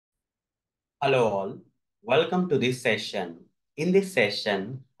Hello all, welcome to this session. In this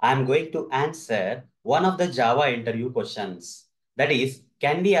session, I am going to answer one of the Java interview questions. That is,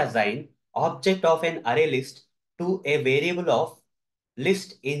 can we assign object of an array list to a variable of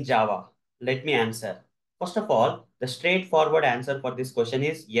list in Java? Let me answer. First of all, the straightforward answer for this question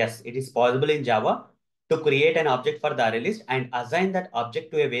is yes, it is possible in Java to create an object for the array list and assign that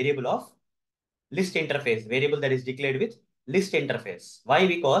object to a variable of list interface, variable that is declared with list interface. Why?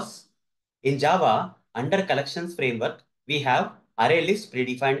 Because in Java, under collections framework, we have array list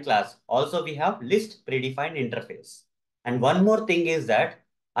predefined class. Also, we have list predefined interface. And one more thing is that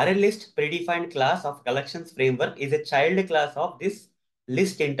array list predefined class of collections framework is a child class of this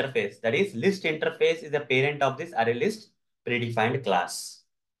list interface. That is, list interface is a parent of this array list predefined class.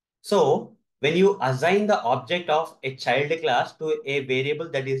 So when you assign the object of a child class to a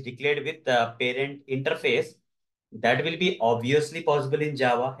variable that is declared with the parent interface, that will be obviously possible in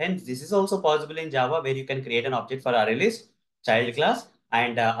Java. Hence, this is also possible in Java where you can create an object for array list child class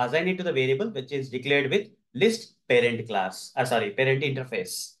and assign it to the variable which is declared with list parent class, parent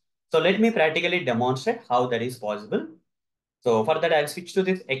interface. So let me practically demonstrate how that is possible. So for that, I'll switch to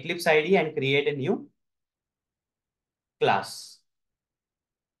this Eclipse IDE and create a new class.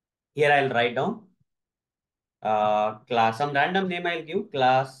 Here I'll write down class, some random name I'll give,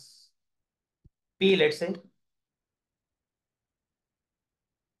 class P, let's say.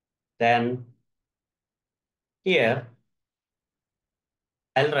 Then here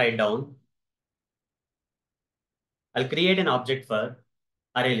I'll write down, I'll create an object for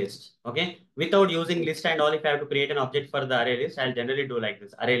array list. Okay. Without using list and all, if I have to create an object for the array list, I'll generally do like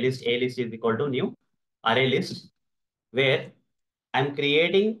this. Array list, A list is equal to new array list, where I'm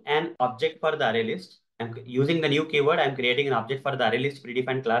creating an object for the array list. I'm using the new keyword. I'm creating an object for the array list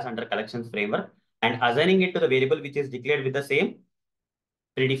predefined class under collections framework and assigning it to the variable which is declared with the same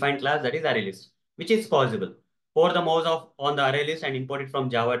predefined class, that is array list, which is possible. Pour the mouse of on the array list and import it from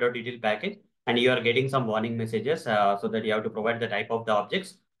java.util package, and you are getting some warning messages so that you have to provide the type of the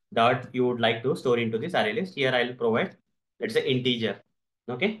objects that you would like to store into this array list. Here I'll provide, let's say, integer.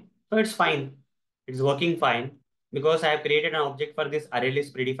 Okay, so it's fine. It's working fine because I have created an object for this array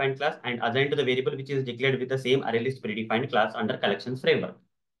list predefined class and assigned to the variable which is declared with the same array list predefined class under collections framework.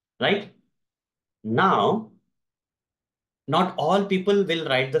 Right? Now, not all people will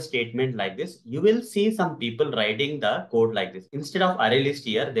write the statement like this. You will see some people writing the code like this. Instead of array list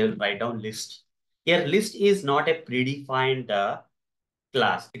here, they will write down list. Here, list is not a predefined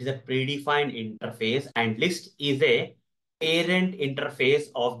class. It is a predefined interface, and list is a parent interface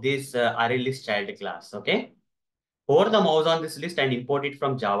of this array list child class. Okay. Hover the mouse on this list and import it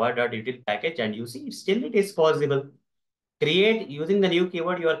from java.util package, and you see still it is possible. Create using the new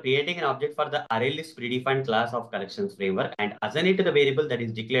keyword, you are creating an object for the array list predefined class of collections framework and assign it to the variable that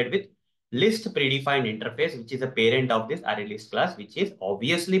is declared with list predefined interface, which is a parent of this array list class, which is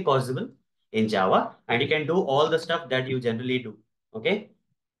obviously possible in Java. And you can do all the stuff that you generally do. Okay.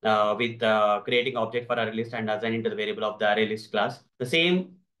 With creating object for array list and assigning to the variable of the array list class. The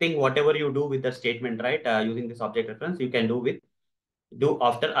same thing, whatever you do with the statement, right? Using this object reference, you can do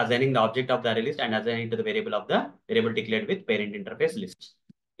after assigning the object of the array list and assigning to the variable of the variable declared with parent interface list.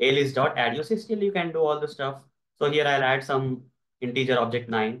 A list dot add. You see, still you can do all the stuff. So here I'll add some integer object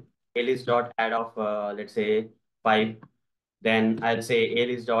 9. A list dot add of let's say 5. Then I'll say a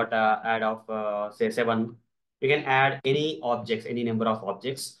list dot add of say 7. You can add any objects, any number of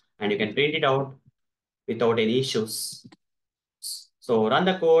objects, and you can print it out without any issues. So run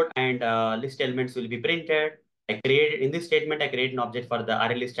the code and list elements will be printed. In this statement, I create an object for the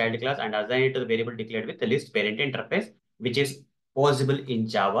array list child class and assign it to the variable declared with the list parent interface, which is possible in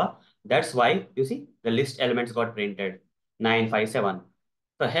Java. That's why you see the list elements got printed 957.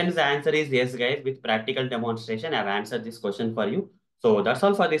 So hence the answer is yes, guys. With practical demonstration, I've answered this question for you. So that's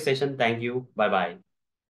all for this session. Thank you. Bye bye.